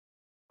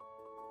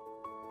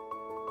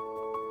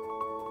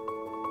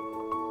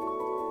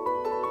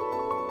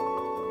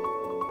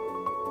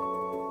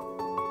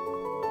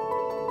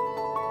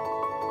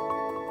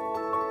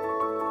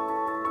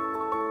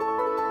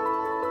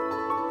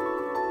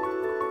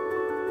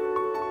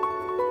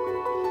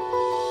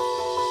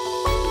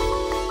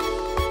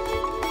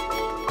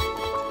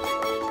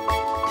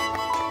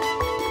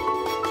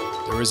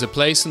There is a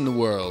place in the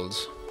world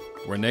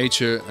where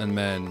nature and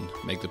men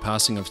make the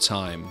passing of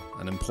time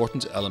an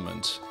important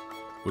element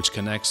which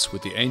connects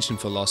with the ancient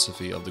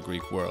philosophy of the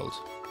Greek world,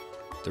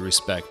 the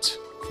respect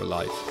for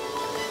life.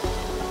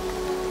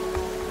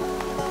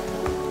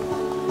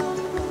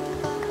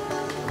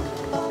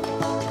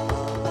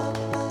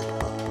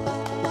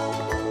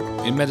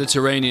 In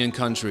Mediterranean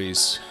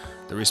countries,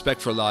 the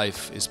respect for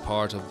life is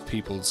part of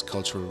people's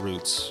cultural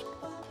roots.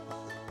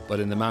 But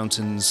in the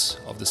mountains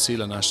of the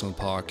Sila National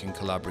Park in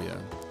Calabria,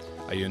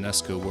 a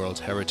UNESCO World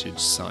Heritage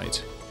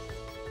Site,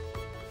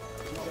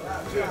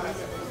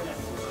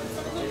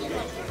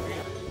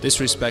 this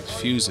respect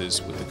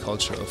fuses with the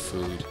culture of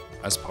food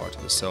as part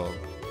of the soul.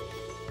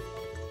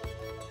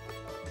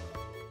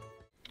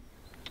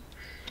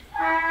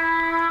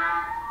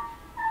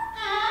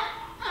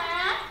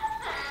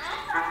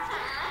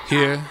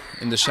 Here,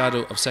 in the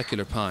shadow of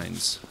secular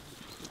pines,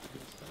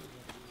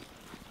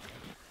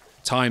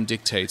 time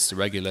dictates the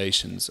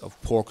regulations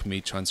of pork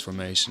meat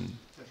transformation,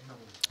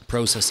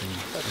 processing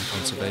and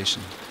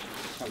conservation.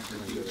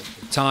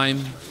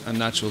 Time and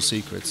natural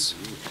secrets,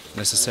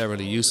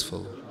 necessarily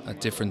useful at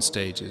different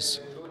stages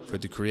for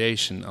the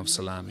creation of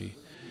salami,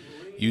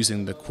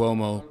 using the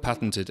Cuomo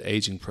patented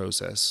aging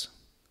process.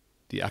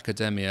 The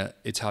Accademia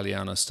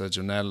Italiana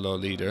Stagionello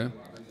leader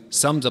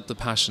summed up the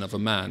passion of a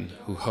man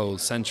who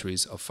holds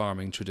centuries of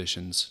farming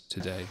traditions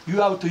today.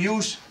 You have to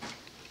use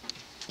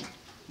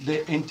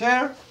the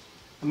entire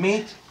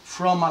meat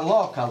from a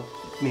local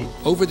meat.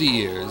 Over the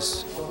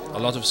years, a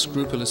lot of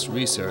scrupulous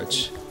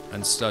research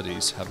and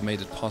studies have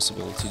made it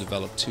possible to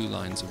develop two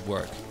lines of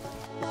work.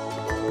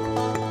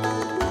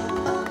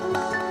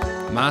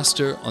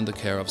 Master on the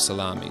care of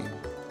salami,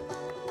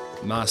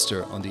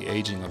 master on the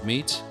aging of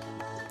meat,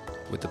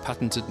 with the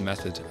patented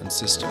method and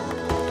system.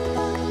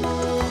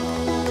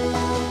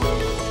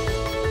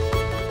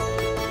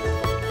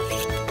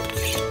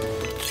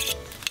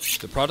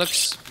 The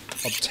products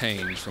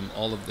obtained from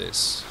all of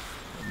this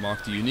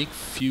mark the unique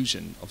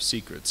fusion of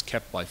secrets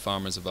kept by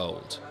farmers of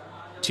old,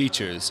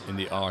 teachers in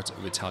the art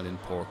of Italian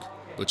pork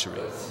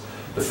butchery.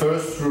 The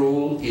first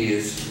rule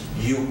is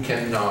you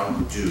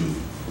cannot do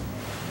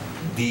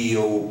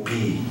DOP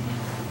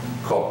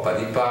Coppa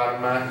di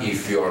Parma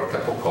if your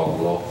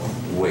capocollo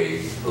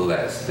weighs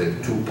less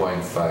than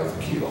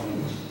 2.5 kilos.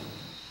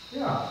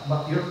 Yeah,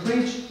 but you're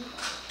preaching.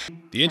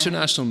 The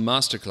international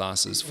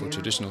masterclasses for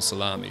traditional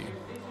salami,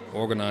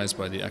 organized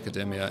by the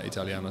Accademia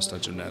Italiana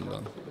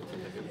Stagionello,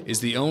 is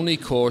the only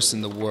course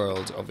in the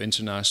world of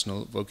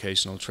international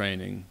vocational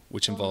training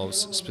which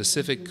involves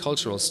specific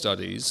cultural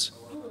studies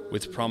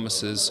with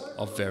promises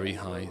of very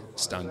high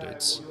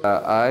standards.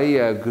 I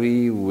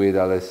agree with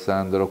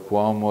Alessandro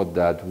Cuomo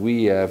that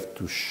we have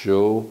to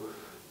show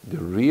the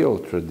real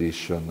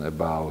tradition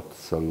about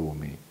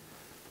salumi.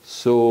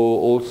 So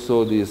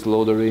also the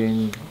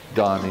slaughtering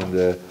done in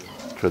the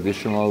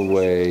traditional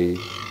way,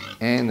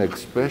 and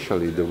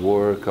especially the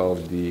work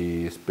of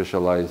the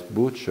specialized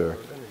butcher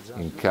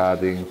in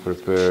cutting,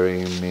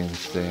 preparing,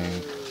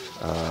 mincing,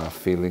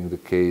 filling the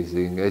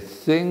casing. I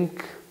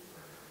think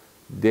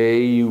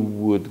they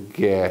would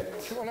get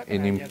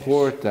an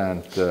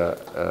important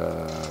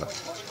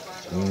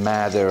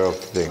matter of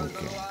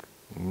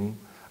thinking.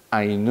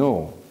 I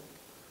know,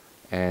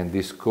 and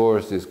this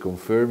course is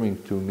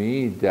confirming to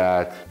me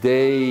that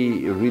they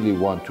really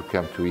want to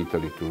come to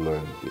Italy to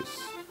learn this.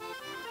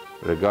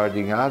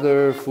 Regarding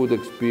other food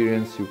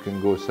experience, you can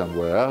go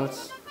somewhere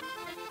else,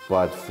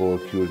 but for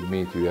cured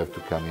meat, you have to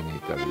come in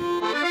Italy.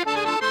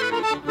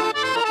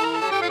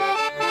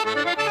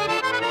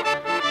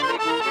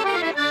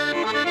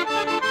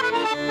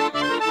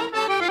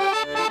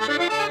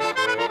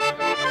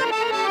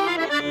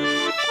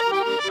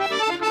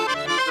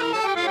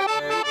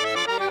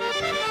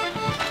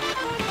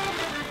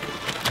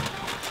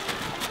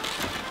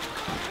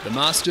 The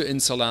Master in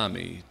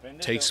Salami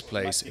takes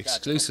place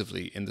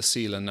exclusively in the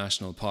Sila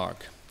National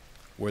Park,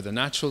 where the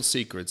natural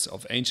secrets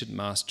of ancient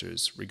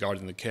masters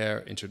regarding the care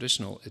in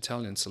traditional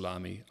Italian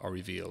salami are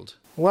revealed.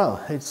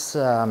 Well, it's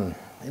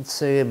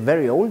a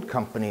very old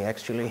company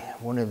actually,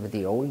 one of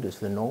the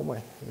oldest in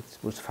Norway. It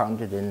was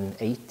founded in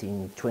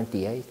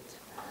 1828.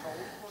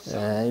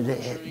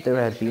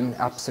 There have been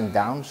ups and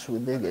downs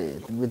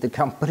with the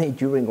company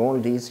during all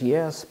these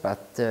years,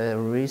 but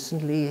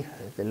recently,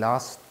 the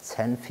last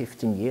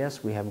 10-15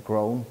 years, we have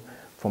grown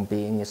from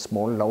being a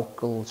small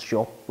local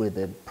shop with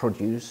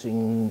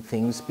producing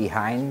things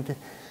behind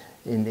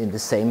in the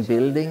same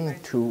building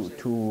to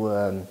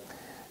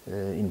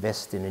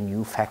invest in a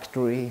new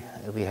factory.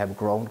 We have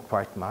grown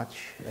quite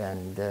much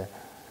and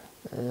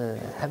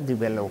have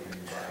developed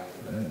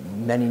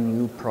many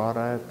new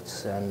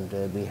products, and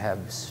we have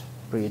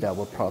spread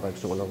our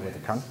products all over the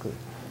country.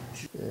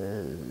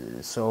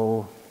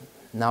 So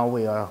now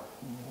we are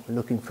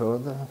looking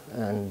further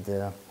and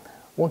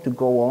want to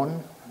go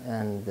on,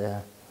 and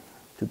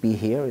to be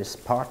here is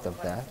part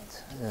of that,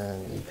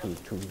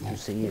 to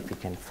see if we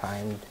can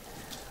find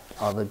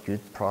other good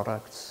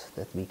products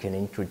that we can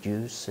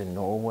introduce in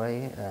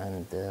Norway.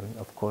 And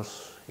of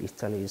course,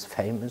 Italy is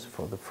famous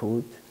for the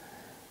food,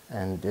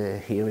 and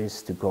here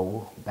is to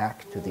go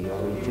back to the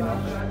original.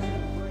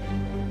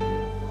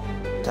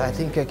 I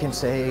think I can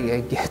say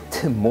I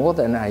get more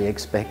than I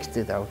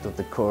expected out of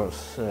the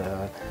course.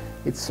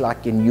 It's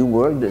like a new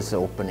world is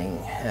opening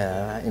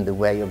in the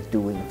way of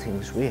doing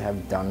things. We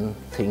have done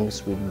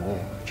things with more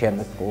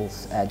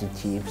chemicals,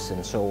 additives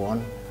and so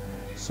on.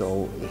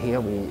 So here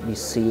we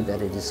see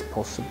that it is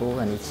possible,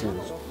 and it's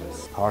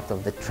part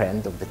of the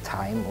trend of the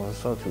time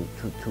also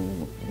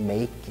to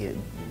make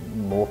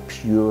more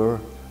pure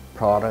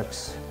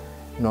products,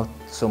 not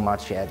so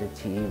much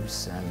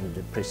additives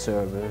and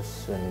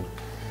preservatives. And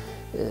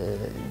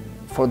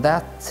for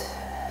that,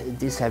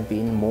 this has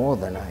been more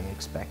than I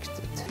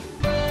expected.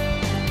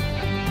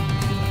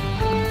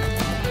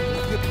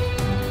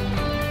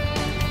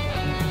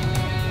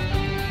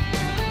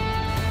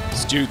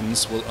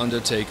 Students will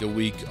undertake a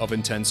week of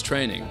intense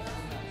training,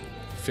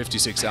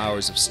 56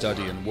 hours of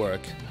study and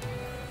work,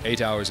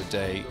 8 hours a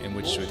day in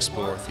which to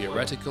explore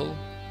theoretical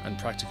and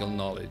practical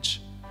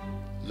knowledge,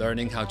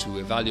 learning how to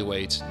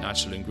evaluate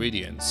natural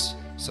ingredients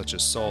such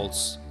as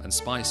salts and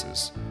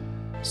spices,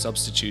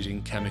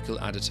 substituting chemical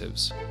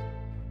additives.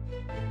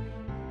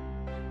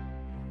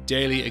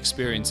 Daily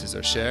experiences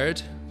are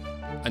shared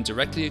and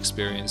directly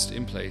experienced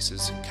in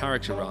places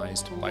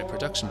characterized by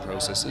production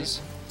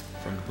processes,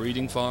 from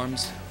breeding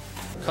farms,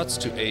 cuts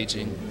to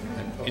aging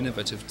and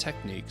innovative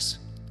techniques,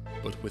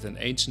 but with an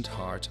ancient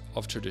heart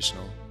of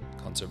traditional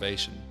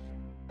conservation.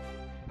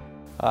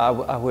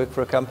 I work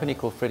for a company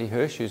called Freddie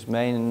Hirsch, whose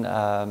main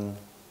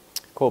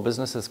core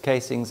business is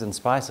casings and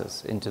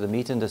spices into the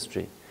meat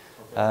industry.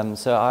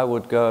 So I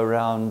would go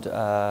around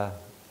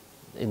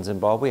in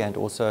Zimbabwe and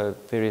also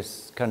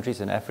various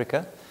countries in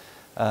Africa,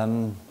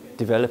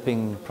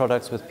 developing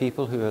products with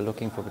people who are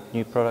looking for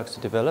new products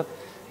to develop,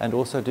 and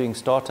also doing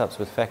startups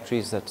with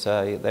factories that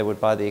they would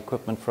buy the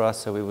equipment for us,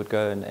 so we would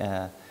go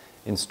and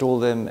install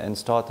them and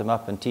start them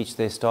up and teach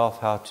their staff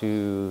how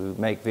to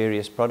make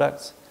various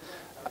products.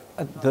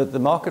 The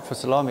market for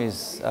salami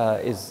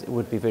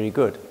would be very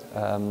good.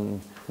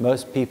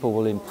 Most people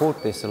will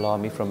import their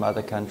salami from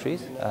other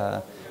countries.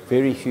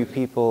 Very few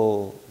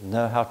people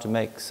know how to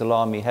make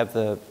salami, have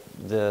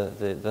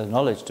the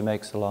knowledge to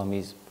make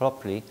salamis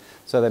properly,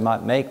 so they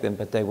might make them,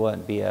 but they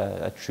won't be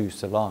a true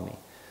salami.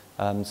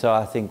 So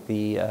I think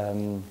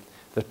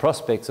the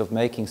prospects of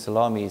making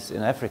salamis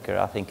in Africa,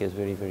 I think, is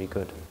very, very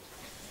good.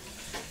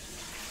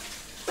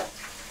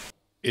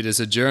 It is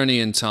a journey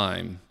in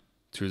time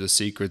through the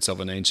secrets of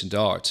an ancient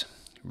art,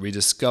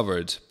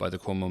 rediscovered by the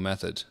Cuomo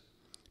method,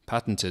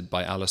 patented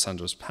by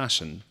Alessandro's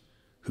passion,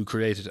 who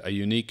created a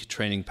unique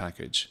training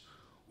package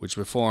which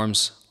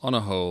reforms, on a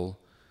whole,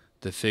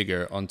 the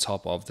figure on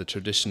top of the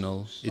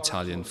traditional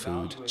Italian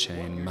food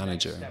chain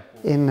manager.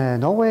 In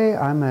Norway,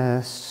 I'm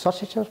a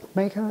sausage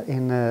maker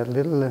in a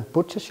little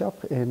butcher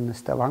shop in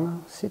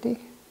Stavanger city.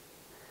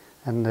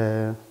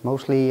 And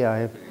mostly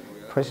I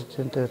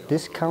present a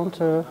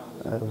discounter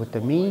with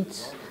the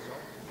meats.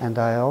 And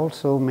I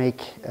also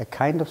make a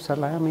kind of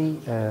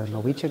salami, a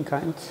Norwegian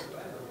kind,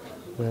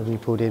 where we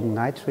put in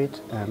nitrate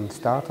and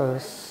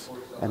starters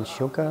and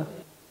sugar.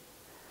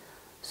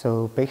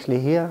 So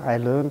basically here I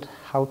learned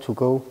how to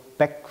go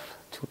back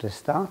to the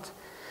start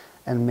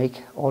and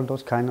make all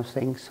those kind of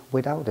things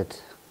without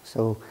it.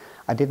 So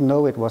I didn't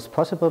know it was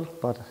possible,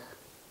 but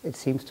it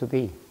seems to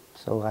be.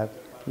 So I've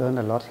learned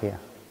a lot here.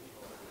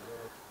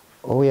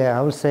 Oh yeah,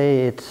 I will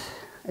say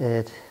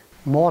it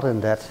more than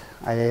that.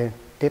 I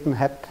didn't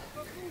have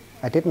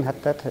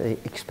that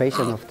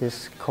expectation of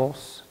this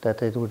course,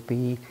 that it would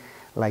be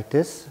like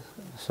this.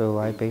 So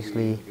I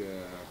basically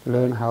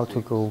learned how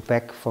to go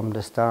back from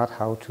the start,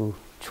 how to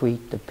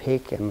treat the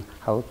pig and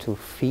how to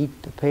feed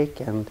the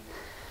pig, and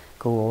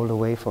go all the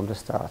way from the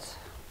start.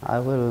 I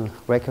will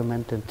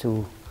recommend it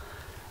to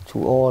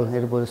all.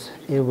 It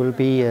will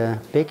be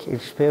a big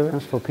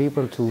experience for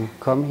people to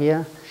come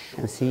here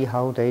and see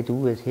how they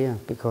do it here,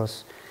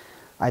 because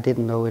I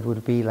didn't know it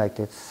would be like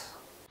this.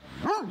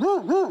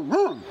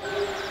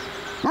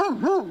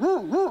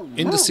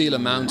 In the Sila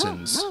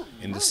Mountains,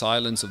 in the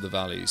silence of the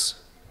valleys,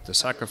 the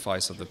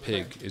sacrifice of the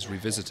pig is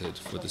revisited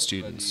for the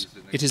students.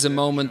 It is a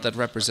moment that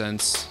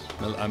represents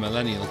a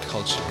millennial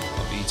culture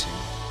of eating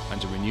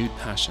and a renewed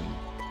passion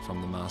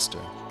from the master.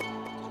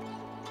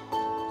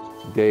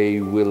 They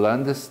will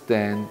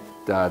understand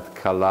that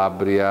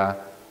Calabria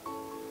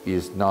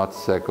is not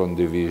second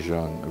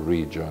division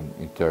region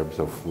in terms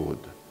of food.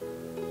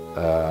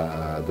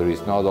 There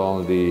is not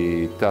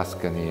only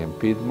Tuscany and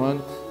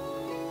Piedmont,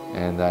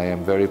 and I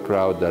am very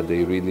proud that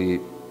they really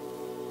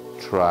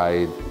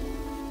tried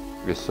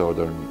the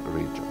southern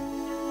region.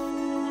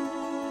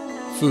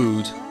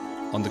 Food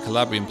on the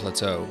Calabrian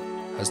plateau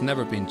has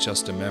never been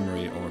just a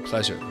memory or a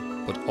pleasure,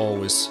 but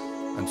always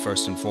and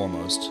first and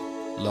foremost,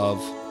 love,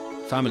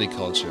 family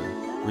culture,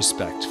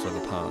 respect for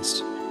the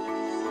past.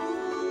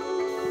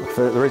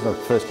 The reason I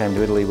first came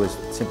to Italy was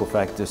the simple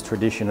fact, this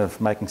tradition of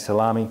making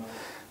salami.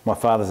 My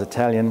father's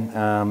Italian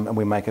and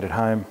we make it at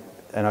home,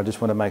 and I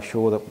just want to make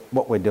sure that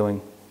what we're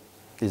doing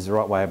is the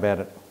right way about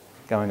it,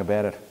 going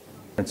about it.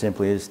 And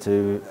simply is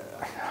to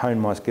hone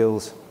my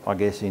skills I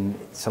guess, in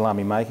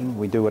salami making.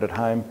 We do it at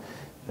home,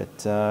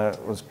 but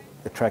was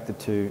attracted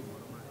to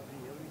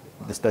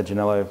the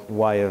Stagionello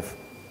way of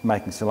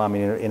making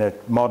salami in a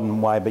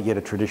modern way, but yet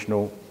a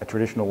traditional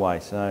way.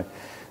 So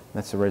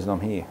that's the reason I'm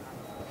here.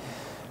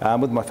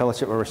 With my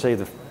fellowship, I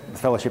received the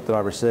fellowship that I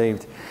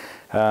received.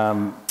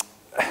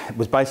 It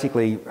was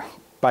basically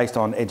based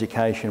on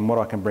education, what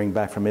I can bring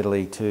back from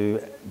Italy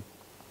to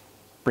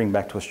bring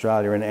back to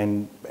Australia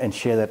and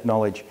share that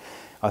knowledge.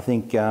 I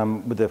think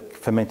with the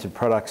fermented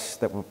products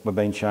that were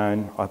being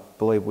shown, I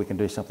believe we can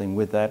do something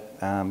with that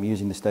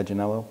using the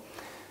Stagionello.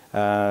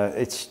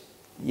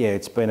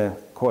 It's been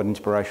quite an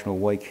inspirational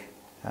week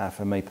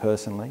for me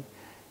personally,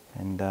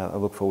 and I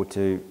look forward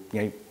to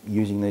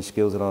using these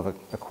skills that I've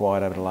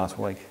acquired over the last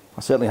week.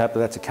 I certainly hope that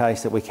that's the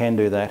case, that we can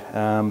do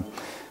that.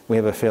 We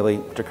have a fairly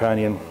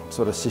draconian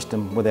sort of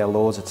system with our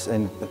laws. It's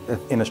in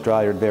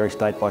Australia, it varies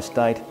state by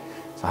state.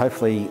 So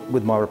hopefully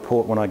with my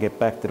report when I get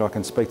back that I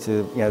can speak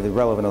to the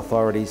relevant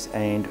authorities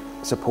and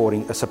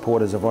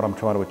supporters of what I'm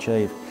trying to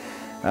achieve.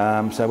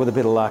 So with a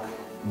bit of luck,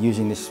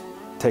 using this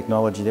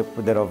technology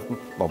that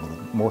I've, well,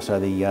 more so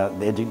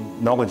the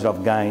knowledge that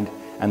I've gained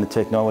and the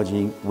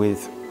technology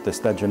with the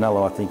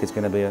Stagionello, I think it's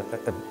going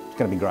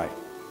to be great.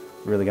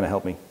 Really going to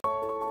help me.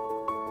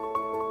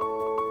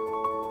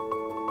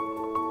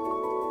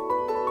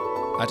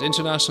 At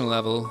international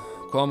level,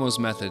 Cuomo's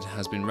method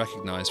has been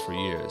recognised for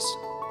years.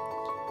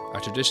 A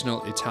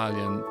traditional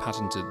Italian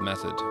patented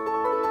method.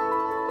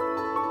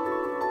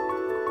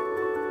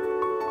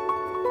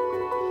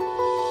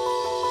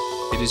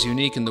 It is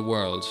unique in the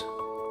world,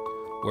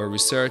 where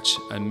research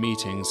and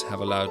meetings have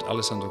allowed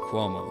Alessandro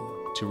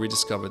Cuomo to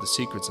rediscover the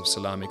secrets of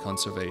salami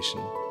conservation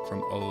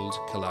from old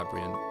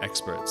Calabrian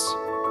experts.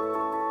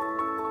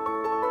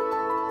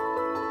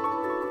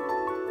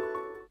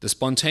 The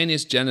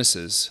spontaneous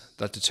genesis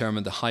that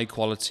determined the high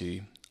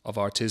quality of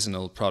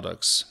artisanal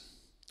products.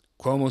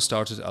 Cuomo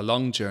started a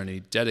long journey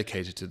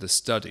dedicated to the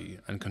study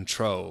and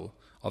control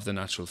of the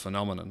natural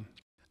phenomenon.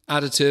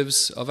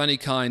 Additives of any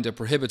kind are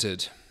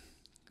prohibited.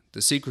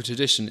 The secret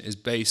tradition is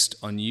based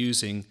on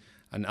using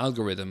an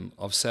algorithm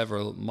of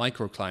several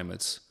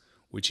microclimates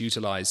which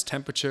utilize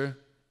temperature,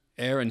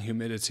 air and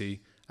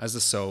humidity as the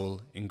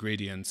sole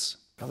ingredients.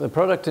 The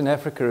product in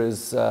Africa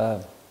is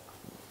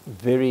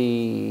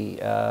very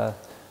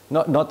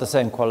not the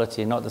same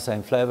quality, not the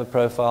same flavor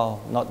profile,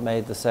 not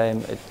made the same.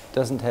 It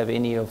doesn't have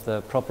any of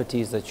the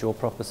properties that your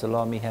proper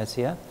salami has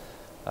here.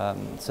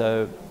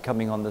 So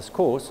coming on this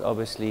course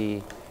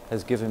obviously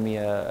has given me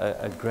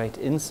a great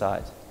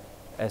insight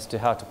as to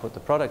how to put the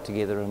product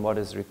together and what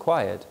is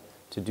required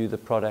to do the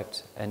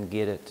product and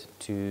get it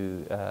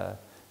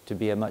to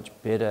be a much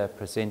better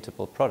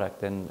presentable product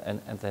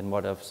than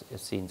what I've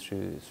seen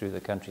through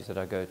the countries that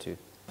I go to.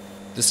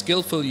 The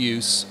skillful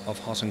use of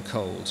hot and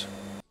cold,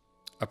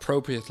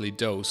 appropriately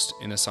dosed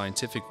in a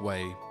scientific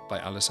way by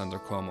Alessandro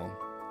Cuomo,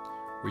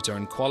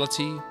 return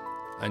quality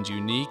and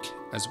unique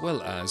as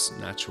well as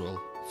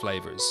natural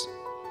flavors.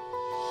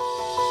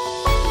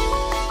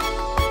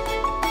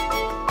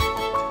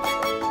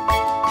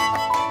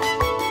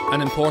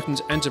 An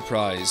important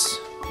enterprise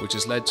which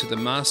has led to the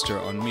master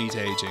on meat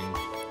aging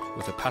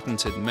with a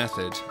patented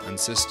method and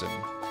system,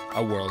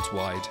 a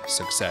worldwide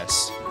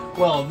success.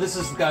 Well, this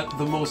has got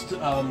the most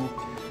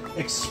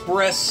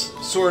express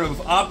sort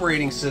of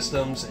operating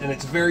systems, and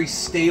it's very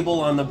stable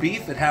on the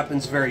beef. It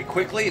happens very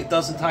quickly. It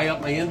doesn't tie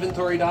up my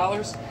inventory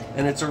dollars,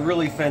 and it's a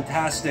really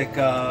fantastic,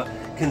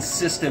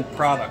 consistent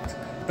product.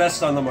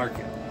 Best on the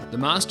market. The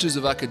Masters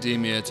of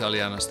Accademia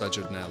Italiana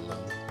Stagionello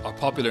are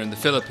popular in the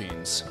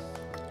Philippines,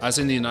 as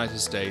in the United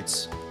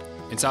States,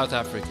 in South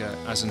Africa,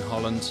 as in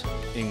Holland,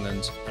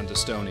 England, and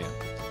Estonia.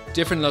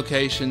 Different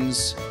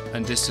locations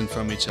and distant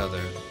from each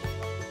other,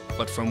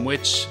 but from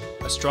which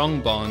a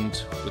strong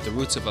bond with the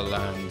roots of a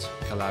land,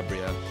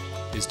 Calabria,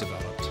 is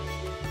developed,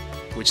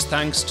 which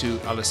thanks to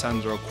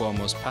Alessandro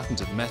Cuomo's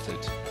patented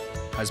method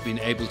has been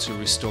able to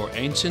restore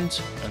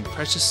ancient and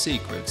precious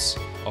secrets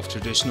of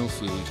traditional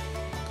food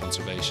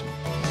conservation.